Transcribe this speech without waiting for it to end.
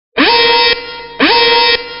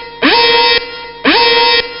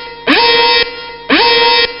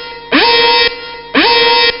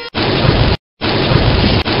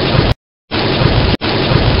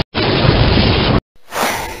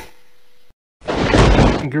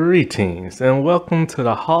Greetings and welcome to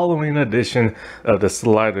the Halloween edition of the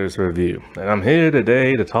Sliders Review. And I'm here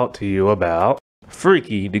today to talk to you about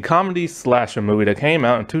Freaky, the comedy slasher movie that came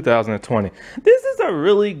out in 2020. This is a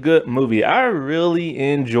really good movie. I really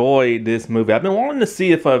enjoyed this movie. I've been wanting to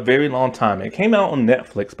see it for a very long time. It came out on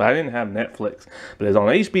Netflix, but I didn't have Netflix. But it's on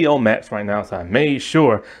HBO Max right now, so I made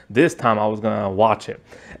sure this time I was going to watch it.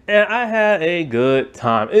 And I had a good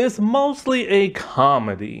time. It's mostly a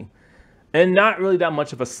comedy. And not really that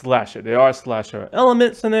much of a slasher. There are slasher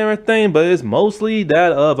elements and everything, but it's mostly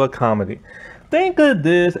that of a comedy. Think of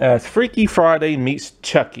this as Freaky Friday meets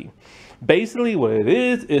Chucky. Basically what it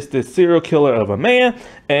is this serial killer of a man,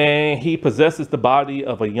 and he possesses the body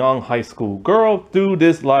of a young high school girl through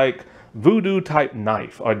this like voodoo type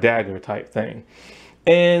knife or dagger type thing.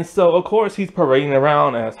 And so of course he's parading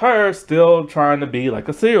around as her, still trying to be like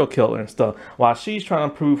a serial killer and stuff, while she's trying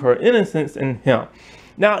to prove her innocence in him.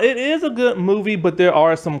 Now, it is a good movie, but there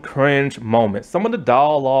are some cringe moments. Some of the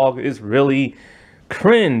dialogue is really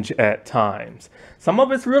cringe at times. Some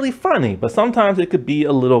of it's really funny, but sometimes it could be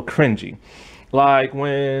a little cringy. Like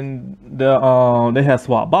when they had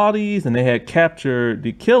swapped bodies and they had captured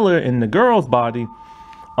the killer in the girl's body.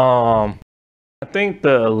 I think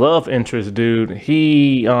the love interest dude,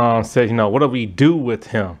 he said, you know, what do we do with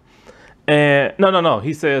him? And no,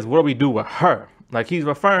 he says, what do we do with her? Like he's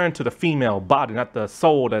referring to the female body, not the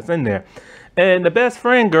soul that's in there. And the best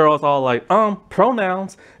friend girl is all like,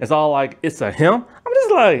 pronouns. It's all like, it's a him. I'm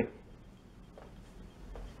just like,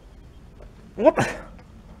 what?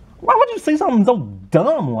 Why would you say something so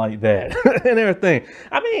dumb like that and everything?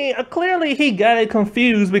 I mean, clearly he got it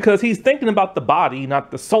confused because he's thinking about the body,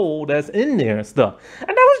 not the soul that's in there and stuff. And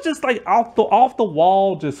that was just like off the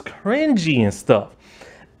wall, just cringy and stuff.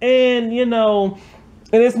 And you know,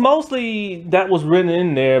 and it's mostly that was written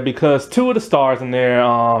in there because two of the stars in there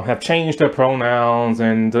have changed their pronouns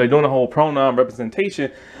and they're doing a whole pronoun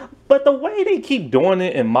representation. But the way they keep doing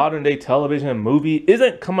it in modern day television and movie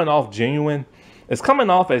isn't coming off genuine. It's coming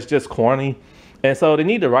off as just corny. And so they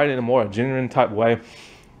need to write it in a more genuine type way.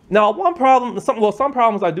 Now, some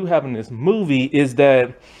problems I do have in this movie is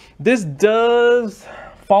that this does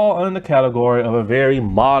fall under the category of a very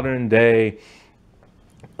modern day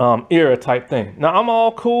era type thing. Now I'm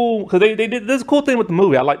all cool because they did this cool thing with the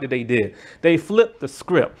movie. I like that they did. They flipped the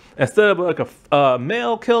script. Instead of like a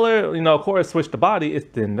male killer, you know, of course, switch the body. It's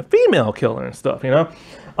then the female killer and stuff. You know,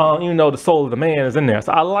 even though the soul of the man is in there.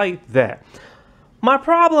 So I like that. My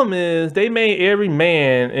problem is they made every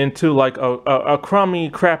man into like a crummy,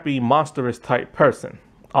 crappy, monstrous type person.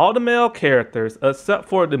 All the male characters, except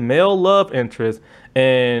for the male love interest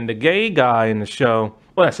and the gay guy in the show.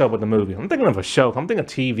 Well, that show with the movie. I'm thinking of a show. I'm thinking of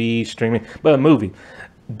TV, streaming, but a movie.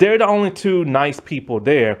 They're the only two nice people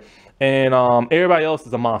there. And everybody else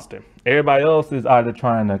is a monster. Everybody else is either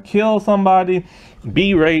trying to kill somebody,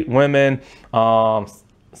 berate women,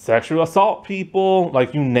 sexual assault people,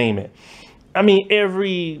 like you name it. I mean,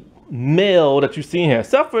 every male that you see here,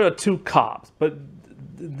 except for the two cops. But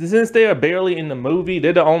since they're barely in the movie,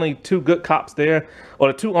 they're the only two good cops there,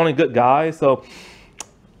 or the two only good guys. So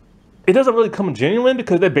it doesn't really come genuine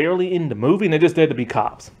because they're barely in the movie and they're just there to be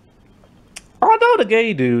cops. Although the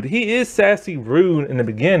gay dude, he is sassy, rude in the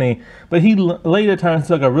beginning, but he later turns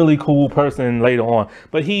to like a really cool person later on.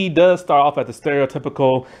 But he does start off as the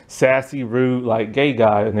stereotypical sassy, rude, like gay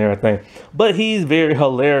guy and everything. But he's very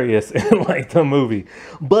hilarious in like the movie.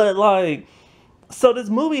 But like, so this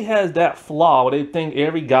movie has that flaw where they think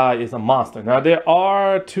every guy is a monster. Now there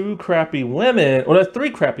are two crappy women, well there's three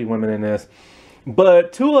crappy women in this.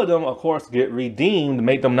 But two of them, of course, get redeemed to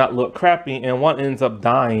make them not look crappy, and one ends up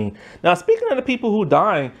dying. Now, speaking of the people who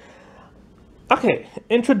die, okay,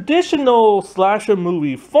 in traditional slasher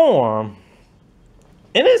movie form,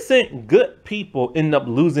 innocent good people end up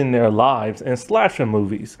losing their lives in slasher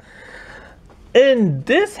movies. In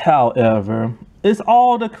this, however, it's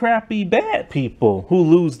all the crappy bad people who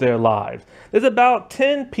lose their lives. There's about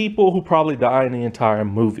 10 people who probably die in the entire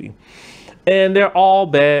movie. And they're all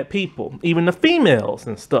bad people, even the females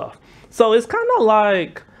and stuff. So it's kind of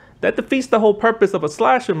like that defeats the whole purpose of a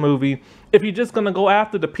slasher movie if you're just going to go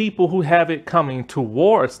after the people who have it coming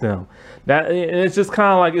towards them. That it's just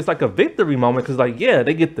kind of like, it's like a victory moment because like, yeah,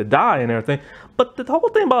 they get to die and everything. But the whole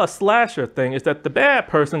thing about a slasher thing is that the bad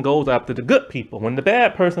person goes after the good people. When the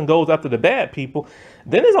bad person goes after the bad people,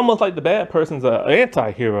 then it's almost like the bad person's an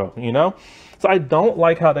anti-hero, you know? So I don't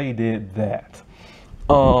like how they did that.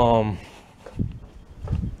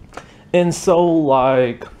 And so,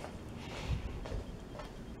 like,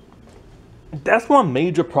 that's one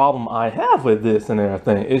major problem I have with this and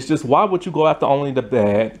everything. It's just, why would you go after only the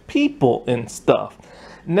bad people and stuff?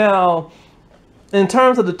 Now, in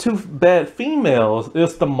terms of the two bad females,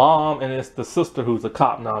 it's the mom and it's the sister who's a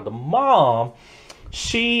cop. Now, the mom,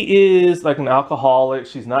 she is like an alcoholic.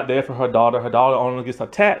 She's not there for her daughter. Her daughter only gets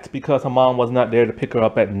attacked because her mom was not there to pick her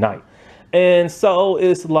up at night. And so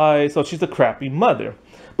it's like, so she's a crappy mother.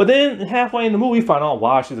 But then halfway in the movie, we find out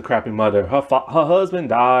why she's a crappy mother. Her husband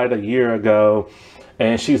died a year ago,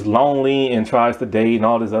 and she's lonely and tries to date and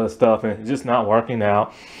all this other stuff, and it's just not working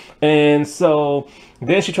out. And so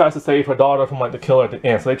then she tries to save her daughter from like the killer at the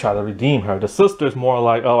end. So they try to redeem her. The sister's more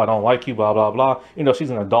like, oh, I don't like you, blah, blah, blah. You know, she's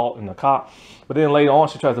an adult and a cop. But then later on,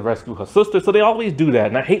 she tries to rescue her sister. So they always do that.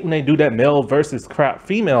 And I hate when they do that male versus crap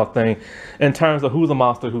female thing in terms of who's a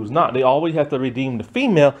monster, who's not. They always have to redeem the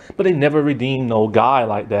female, but they never redeem no guy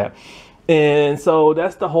like that. And so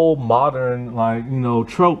that's the whole modern, like, you know,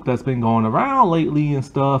 trope that's been going around lately and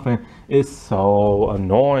stuff. And it's so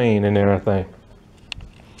annoying and everything.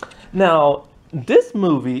 Now, this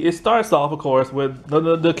movie, it starts off, of course, with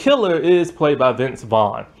the killer is played by Vince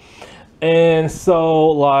Vaughn. And so,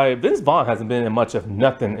 like, Vince Vaughn hasn't been in much of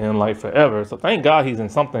nothing in, like, forever. So thank God he's in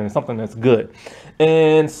something that's good.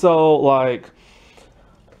 And so, like,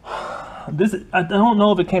 this, I don't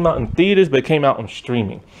know if it came out in theaters, but it came out on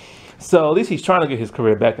streaming. So at least he's trying to get his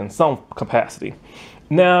career back in some capacity.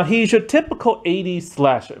 Now, he's your typical 80s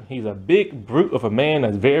slasher. He's a big brute of a man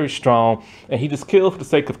that's very strong, and he just kills for the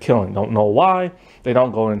sake of killing. Don't know why. They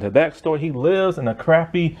don't go into backstory. He lives in a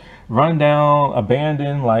crappy, rundown,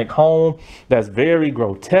 abandoned, like, home that's very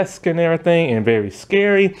grotesque and everything, and very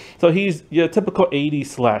scary. So he's your typical 80s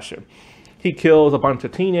slasher. He kills a bunch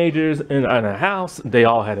of teenagers in a house. They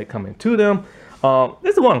all had it coming to them.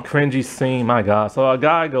 This is one cringy scene, my God. So a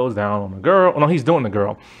guy goes down on a girl. No, he's doing the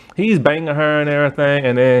girl. He's banging her and everything,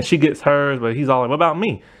 and then she gets hers, but he's all like, what about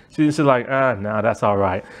me? She's like, nah, that's all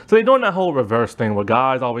right. So they're doing that whole reverse thing where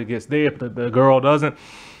guys always gets there, but the girl doesn't.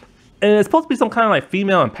 And it's supposed to be some kind of like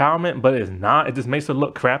female empowerment, but it's not. It just makes her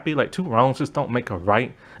look crappy. Like, two wrongs just don't make a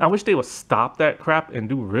right. I wish they would stop that crap and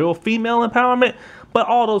do real female empowerment. But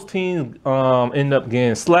all those teens end up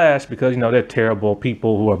getting slashed because, you know, they're terrible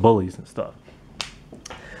people who are bullies and stuff.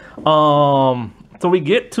 So we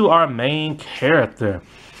get to our main character,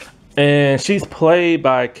 and she's played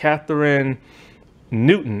by Katherine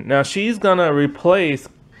Newton. Now she's gonna replace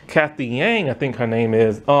Cathy Yang, I think her name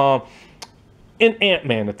is, in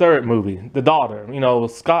Ant-Man, the third movie, the daughter, you know,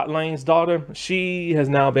 Scott Lang's daughter. She has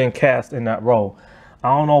now been cast in that role. I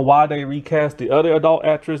don't know why they recast the other adult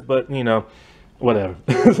actress, but you know, whatever.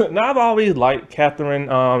 Now I've always liked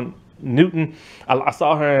Katherine Newton. I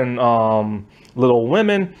saw her in Little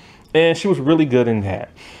Women, and she was really good in that.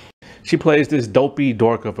 She plays this dopey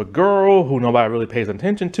dork of a girl who nobody really pays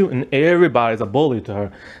attention to, and everybody's a bully to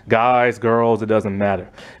her. Guys, girls, it doesn't matter.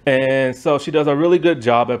 And so she does a really good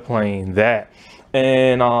job at playing that.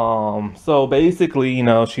 And so basically, you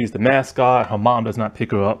know, she's the mascot. Her mom does not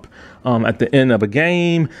pick her up at the end of a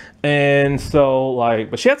game. And so,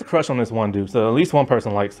 like, but she has a crush on this one dude. So at least one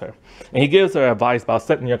person likes her. And he gives her advice about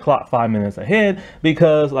setting your clock 5 minutes ahead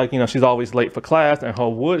because, like, you know, she's always late for class. And her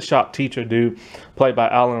woodshop teacher dude, played by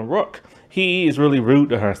Alan Rook, he is really rude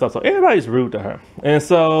to her and stuff. So everybody's rude to her. And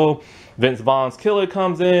so Vince Vaughn's killer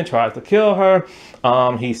comes in, tries to kill her.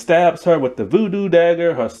 He stabs her with the voodoo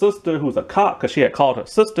dagger. Her sister, who's a cop, because she had called her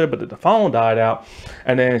sister, but the phone died out,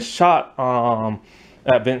 and then shot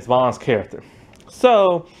at Vince Vaughn's character.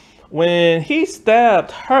 So when he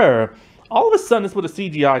stabbed her, all of a sudden, this is where the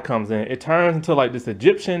CGI comes in. It turns into like this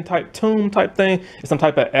Egyptian type tomb type thing. It's some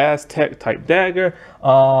type of Aztec type dagger.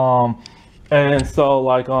 And so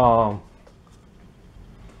like,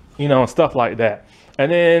 you know, stuff like that.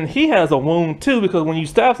 And then he has a wound too, because when you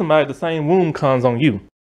stab somebody, the same wound comes on you.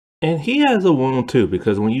 And he has a wound too,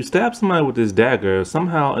 because when you stab somebody with this dagger,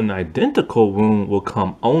 somehow an identical wound will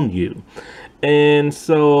come on you. And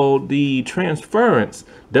so the transference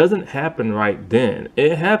doesn't happen right then.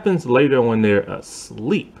 It happens later when they're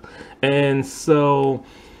asleep. And so,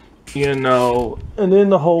 you know, and then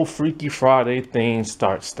the whole Freaky Friday thing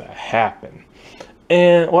starts to happen.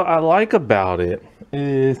 And what I like about it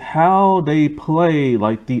is how they play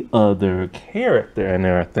like the other character and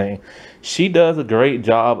everything. She does a great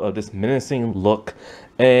job of this menacing look.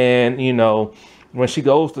 And, you know, when she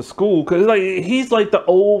goes to school, because like he's like the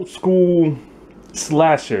old school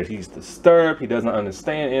slasher. He's disturbed. He doesn't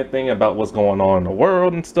understand anything about what's going on in the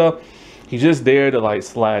world and stuff. He's just there to like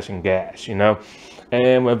slash and gash, you know.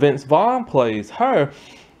 And when Vince Vaughn plays her,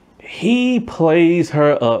 he plays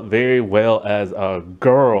her up very well as a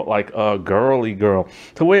girl, like a girly girl,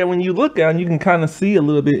 to where when you look at her, you can kind of see a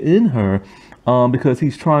little bit in her, because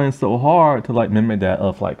he's trying so hard to like mimic that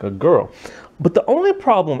of like a girl. But the only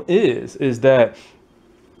problem is that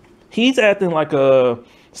he's acting like a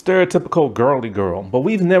stereotypical girly girl, but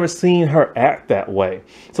we've never seen her act that way.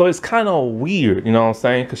 So it's kind of weird, you know what I'm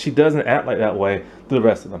saying? Because she doesn't act like that way through the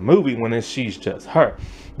rest of the movie when she's just her.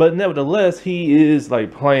 But nevertheless, he is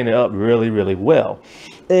like playing it up really, really well.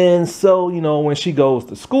 And so, you know, when she goes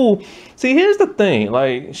to school, see, here's the thing,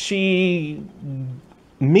 like she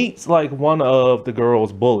meets like one of the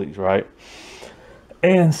girl's bullies, right?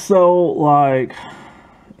 And so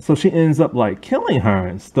she ends up like killing her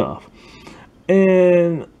and stuff.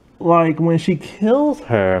 And like when she kills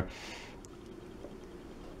her,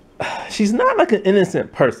 she's not like an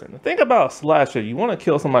innocent person. Think about a slasher. You want to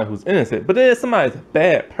kill somebody who's innocent, but if somebody's a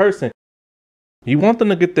bad person, you want them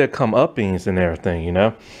to get their comeuppance and everything, you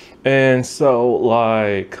know? And so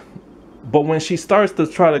like, but when she starts to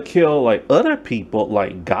try to kill like other people,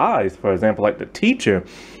 like guys, for example, like the teacher,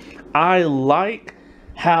 I like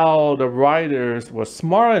how the writers were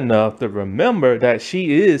smart enough to remember that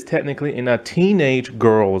she is technically in a teenage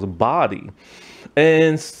girl's body.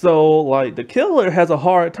 And so like the killer has a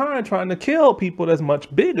hard time trying to kill people that's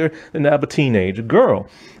much bigger than that of a teenage girl.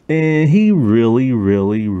 And he really,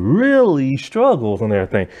 really, really struggles on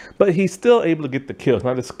everything. But he's still able to get the kills.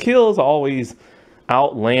 Now, this kills are always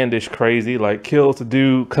outlandish, crazy, like kills the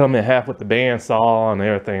dude come in half with the bandsaw and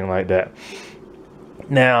everything like that.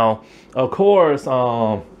 Now, of course,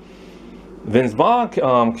 Vince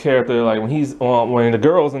Vaughn character, like when the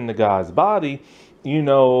girl's in the guy's body, you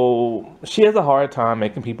know, she has a hard time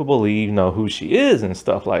making people believe, you know, who she is and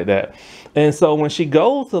stuff like that. And so when she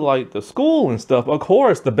goes to like the school and stuff, of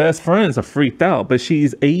course, the best friends are freaked out, but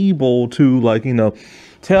she's able to like, you know,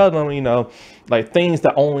 tell them, you know, like things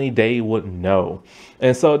that only they would know.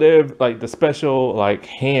 And so they're like the special like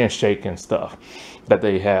handshake and stuff that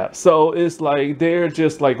they have. So it's like they're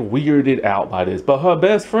just like weirded out by this, but her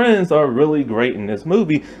best friends are really great in this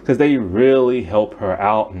movie because they really help her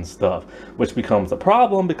out and stuff, which becomes a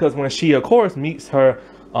problem because when she of course meets her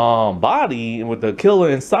body with the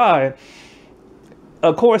killer inside,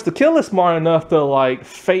 of course the killer's smart enough to like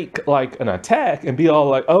fake like an attack and be all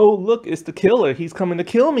like, oh look, it's the killer, he's coming to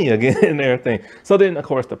kill me again and everything. So then of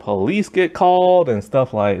course the police get called and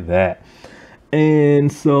stuff like that. And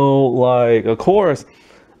so, like, of course,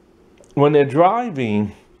 when they're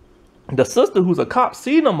driving, the sister who's a cop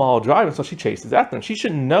sees them all driving, so she chases after them. She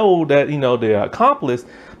should know that, you know, they're accomplice,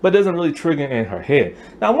 but doesn't really trigger in her head.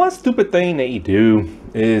 Now, one stupid thing they do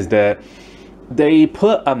is that they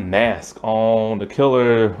put a mask on the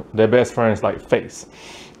killer, their best friend's, like, face.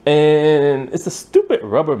 And it's a stupid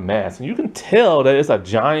rubber mask. And you can tell that it's a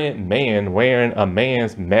giant man wearing a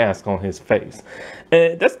man's mask on his face.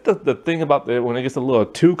 And that's the thing about that when it gets a little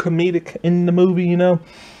too comedic in the movie, you know.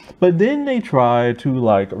 But then they try to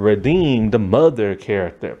like redeem the mother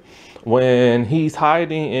character when he's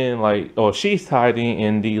hiding in like, or she's hiding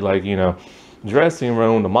in the like, you know, dressing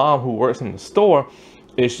room. The mom who works in the store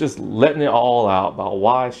is just letting it all out about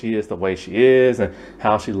why she is the way she is and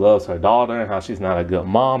how she loves her daughter and how she's not a good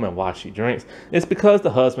mom and why she drinks. It's because the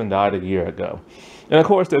husband died a year ago. And of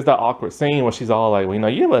course, there's that awkward scene where she's all like, well, you know,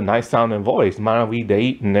 you have a nice sounding voice. Mind if we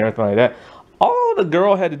date and everything like that. All the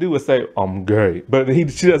girl had to do was say, I'm gay. But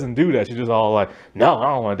she doesn't do that. She's just all like, no, I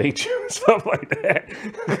don't want to date you and stuff like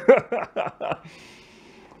that.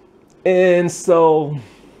 And so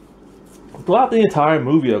throughout the entire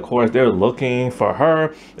movie, of course, they're looking for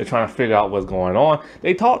her. They're trying to figure out what's going on.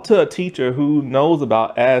 They talk to a teacher who knows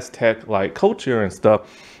about Aztec like culture and stuff.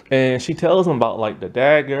 And she tells them about like the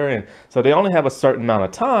dagger. And so they only have a certain amount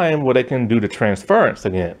of time where they can do the transference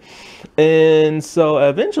again. And so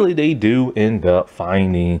eventually they do end up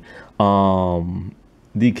finding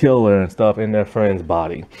the killer and stuff in their friend's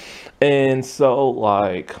body. And so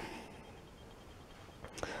like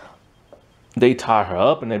they tie her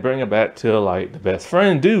up and they bring her back to like the best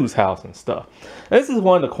friend dude's house and stuff. This is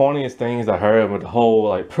one of the corniest things I heard with the whole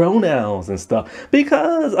like pronouns and stuff.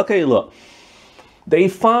 Because, okay, look. They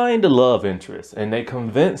find the love interest and they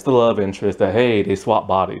convince the love interest that, hey, they swap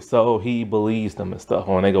bodies. So he believes them and stuff.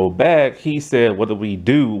 When they go back, he said, what do we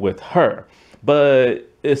do with her? But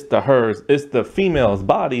it's the female's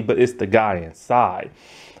body, but it's the guy inside.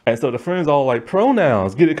 And so the friends all like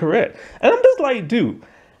pronouns, get it correct. And I'm just like, dude,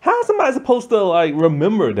 how is somebody supposed to like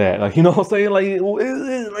remember that? Like, you know what I'm saying? Like,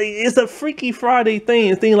 it's a Freaky Friday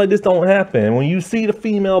thing. Things like this don't happen. When you see the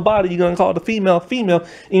female body, you're gonna call the female female.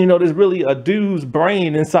 You know, there's really a dude's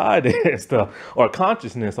brain inside there and stuff, or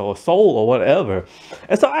consciousness, or soul, or whatever.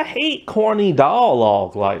 And so I hate corny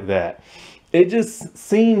dialogue like that. It just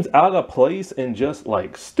seems out of place and just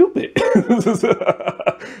like stupid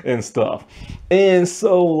and stuff. And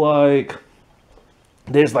so like,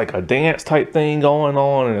 there's like a dance type thing going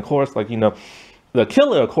on, and of course, like, you know, the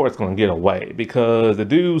killer, of course, gonna get away because the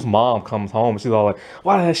dude's mom comes home and she's all like,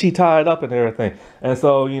 why is she tied up and everything? And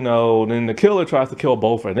so, you know, then the killer tries to kill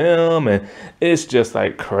both of them, and it's just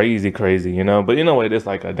like crazy, you know. But you know, it's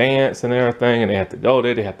like a dance and everything, and they have to go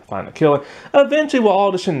there, they have to find the killer. Eventually, with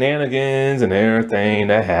all the shenanigans and everything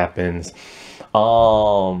that happens,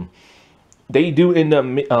 they do end up,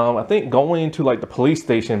 I think, going to like the police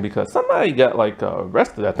station because somebody got like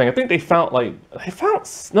arrested. I think they found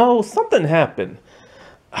no, something happened.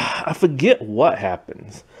 I forget what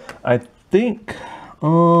happens. I think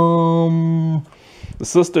the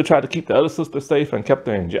sister tried to keep the other sister safe and kept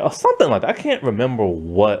her in jail, something like that. I can't remember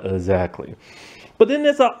what exactly. But then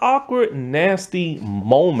there's an awkward, nasty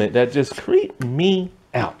moment that just creeped me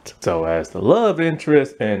out. So as the love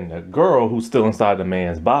interest and the girl who's still inside the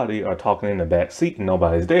man's body are talking in the back seat and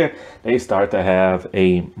nobody's there, they start to have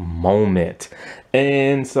a moment.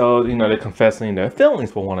 And so, you know, they're confessing their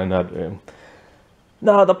feelings for one another.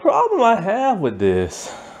 Now, the problem I have with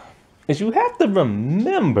this is you have to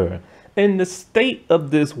remember, in the state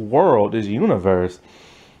of this world, this universe,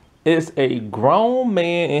 is a grown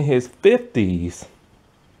man in his 50s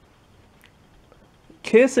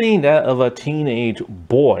kissing that of a teenage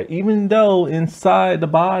boy, even though inside the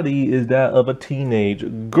body is that of a teenage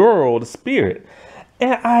girl, the spirit.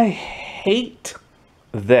 And I hate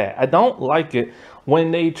that. I don't like it when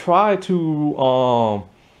they try to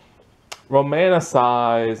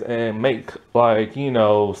romanticize and make, like, you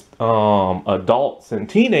know, adults and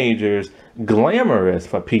teenagers glamorous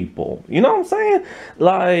for people. You know what I'm saying?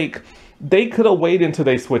 Like, they could have waited until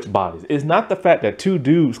they switched bodies. It's not the fact that two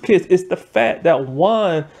dudes kiss. It's the fact that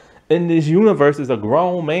one in this universe is a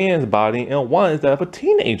grown man's body and one is that of a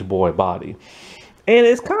teenage boy body. And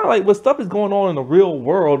it's kind of like when stuff is going on in the real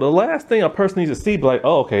world, the last thing a person needs to see be like,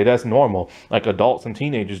 oh, okay, that's normal. Like adults and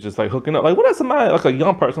teenagers just like hooking up. Like, what if somebody, like a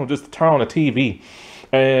young person, will just turn on the TV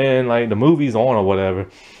and like the movie's on or whatever,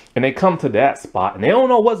 and they come to that spot and they don't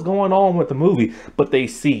know what's going on with the movie, but they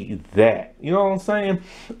see that. You know what I'm saying?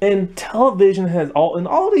 And television has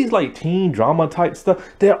all these like teen drama type stuff,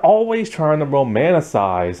 they're always trying to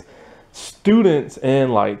romanticize students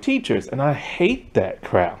and like teachers, and I hate that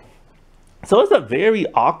crap. So it's a very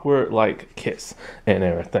awkward like kiss and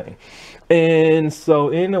everything. And so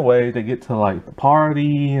in a way they get to like the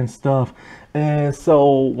party and stuff. And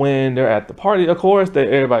so when they're at the party, of course,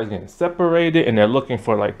 everybody's getting separated and they're looking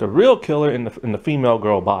for like the real killer in the female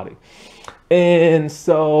girl body. And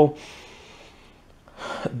so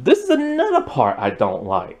this is another part I don't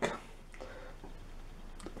like.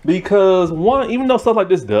 Because one, even though stuff like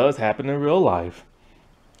this does happen in real life,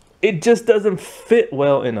 it just doesn't fit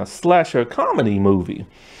well in a slasher comedy movie.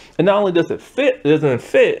 And not only does it doesn't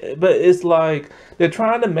fit, but it's like they're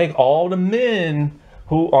trying to make all the men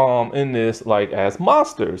who in this like as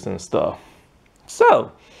monsters and stuff.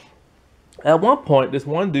 So at one point, this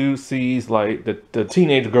one dude sees like the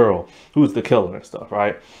teenage girl who's the killer and stuff,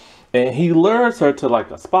 right? And he lures her to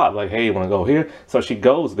like a spot, like, hey, you want to go here? So she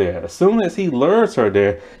goes there. As soon as he lures her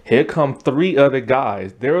there, here come 3 other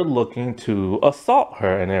guys. They're looking to assault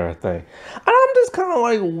her and everything. And I'm just kind of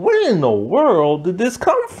like, where in the world did this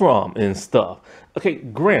come from and stuff? Okay,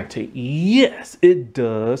 granted, yes, it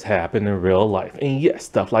does happen in real life. And yes,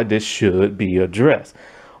 stuff like this should be addressed.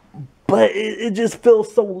 But it just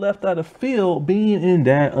feels so left out of field being in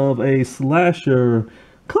that of a slasher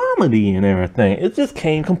comedy and everything. It just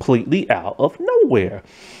came completely out of nowhere.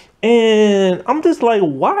 And I'm just like,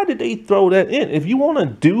 why did they throw that in? If you want to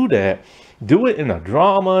do that, do it in a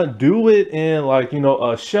drama, do it in like, you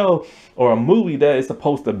know, a show or a movie that is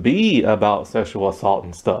supposed to be about sexual assault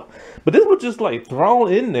and stuff. But this was just like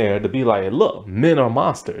thrown in there to be like, look, men are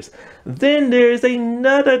monsters. Then there's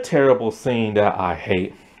another terrible scene that I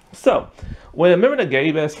hate. So remember the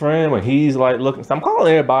gay best friend when he's like looking, so I'm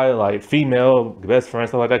calling everybody like female best friends,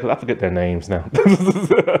 stuff like that, because I forget their names now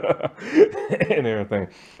and everything.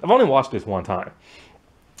 I've only watched this one time.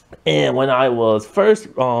 And when I was first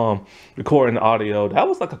recording the audio, that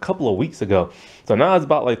was like a couple of weeks ago. So now it's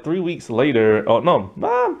about like 3 weeks later. Oh no,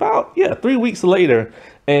 about 3 weeks later.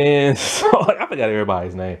 And so like, I forgot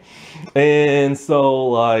everybody's name. And so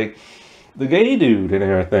like the gay dude and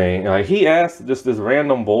everything, like he asked just this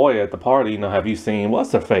random boy at the party, you know, have you seen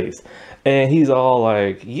what's her face? And he's all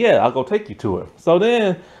like, yeah, I'll go take you to her. So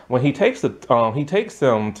then when he takes him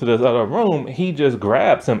to this other room, he just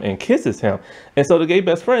grabs him and kisses him. And so the gay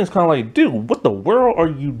best friend is kind of like, dude, what the world are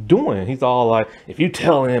you doing? He's all like, if you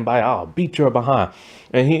tell anybody, I'll beat your behind.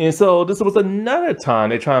 And so this was another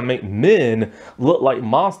time they try to make men look like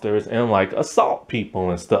monsters and like assault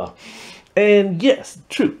people and stuff. And yes,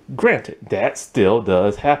 true, granted, that still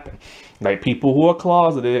does happen. Like people who are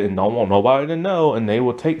closeted and don't want nobody to know, and they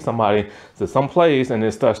will take somebody to some place and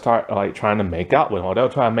then start like trying to make out with them, or they'll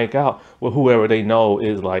try to make out with whoever they know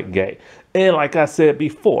is like gay. And like I said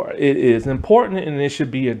before, it is important and it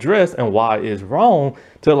should be addressed, and why it's wrong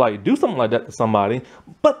to like do something like that to somebody.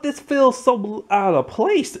 But this feels so out of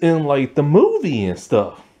place in like the movie and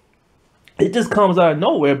stuff. It just comes out of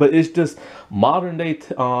nowhere, but it's just modern day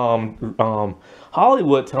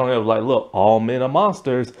Hollywood telling them like, look, all men are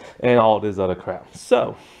monsters and all this other crap.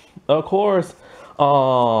 So, of course,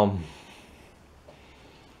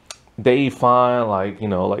 they find like, you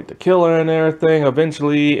know, like the killer and everything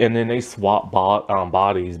eventually, and then they swap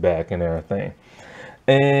bodies back and everything.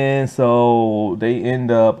 And so they end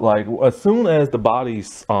up like, as soon as the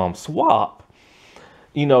bodies swap,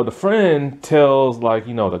 you know, the friend tells like,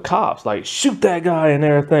 you know, the cops like, shoot that guy and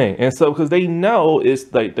everything. And so because they know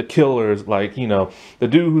it's like the killer's like, you know, the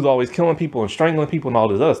dude who's always killing people and strangling people and all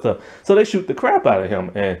this other stuff, so they shoot the crap out of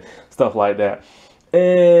him and stuff like that.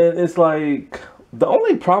 And it's like, the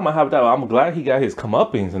only problem I have with that, I'm glad he got his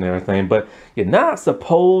comeuppance and everything, but you're not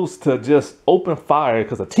supposed to just open fire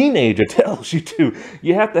because a teenager tells you to.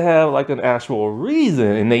 You have to have like an actual reason,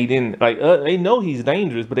 and they didn't, like, they know he's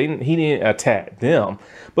dangerous, but he didn't attack them.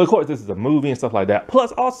 But of course, this is a movie and stuff like that.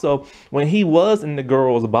 Plus, also, when he was in the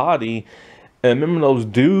girl's body, and remember those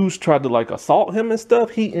dudes tried to like assault him and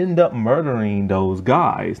stuff, he ended up murdering those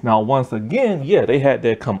guys. Now, once again, yeah, they had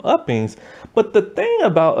their comeuppance, but the thing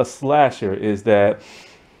about a slasher is that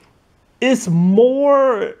it's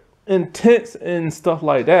more intense and stuff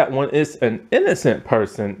like that when it's an innocent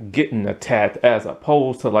person getting attacked, as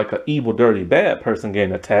opposed to like an evil, dirty, bad person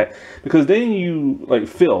getting attacked, because then you like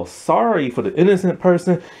feel sorry for the innocent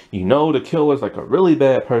person. You know the killer's like a really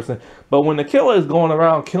bad person, but when the killer is going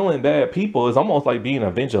around killing bad people, it's almost like being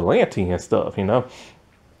a vigilante and stuff, you know.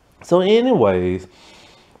 So anyways,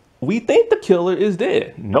 we think the killer is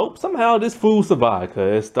dead. Nope, somehow this fool survived,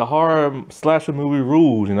 because the horror slasher movie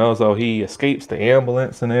rules, you know. So he escapes the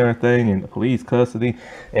ambulance and everything in the police custody,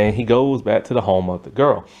 and he goes back to the home of the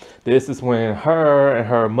girl. This is when her and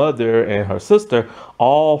her mother and her sister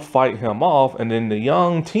all fight him off, and then the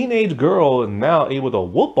young teenage girl is now able to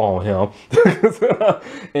whoop on him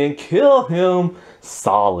and kill him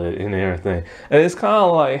solid and everything. And it's kind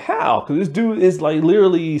of like, how? Because this dude is like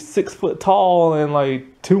literally 6 foot tall and like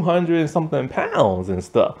 200 and something pounds and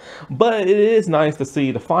stuff. But it is nice to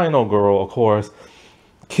see the final girl, of course,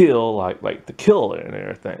 kill like the killer and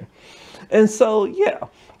everything. And so yeah,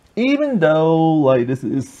 even though like this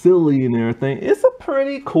is silly and everything, it's a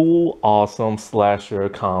pretty cool, awesome slasher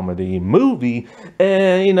comedy movie.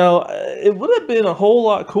 And you know, it would have been a whole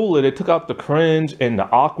lot cooler. They took out the cringe and the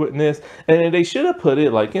awkwardness, and they should have put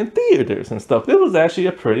it like in theaters and stuff. It was actually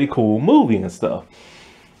a pretty cool movie and stuff.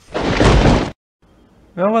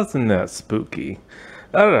 That wasn't that spooky.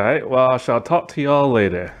 Alright, well, I shall talk to y'all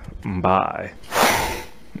later. Bye.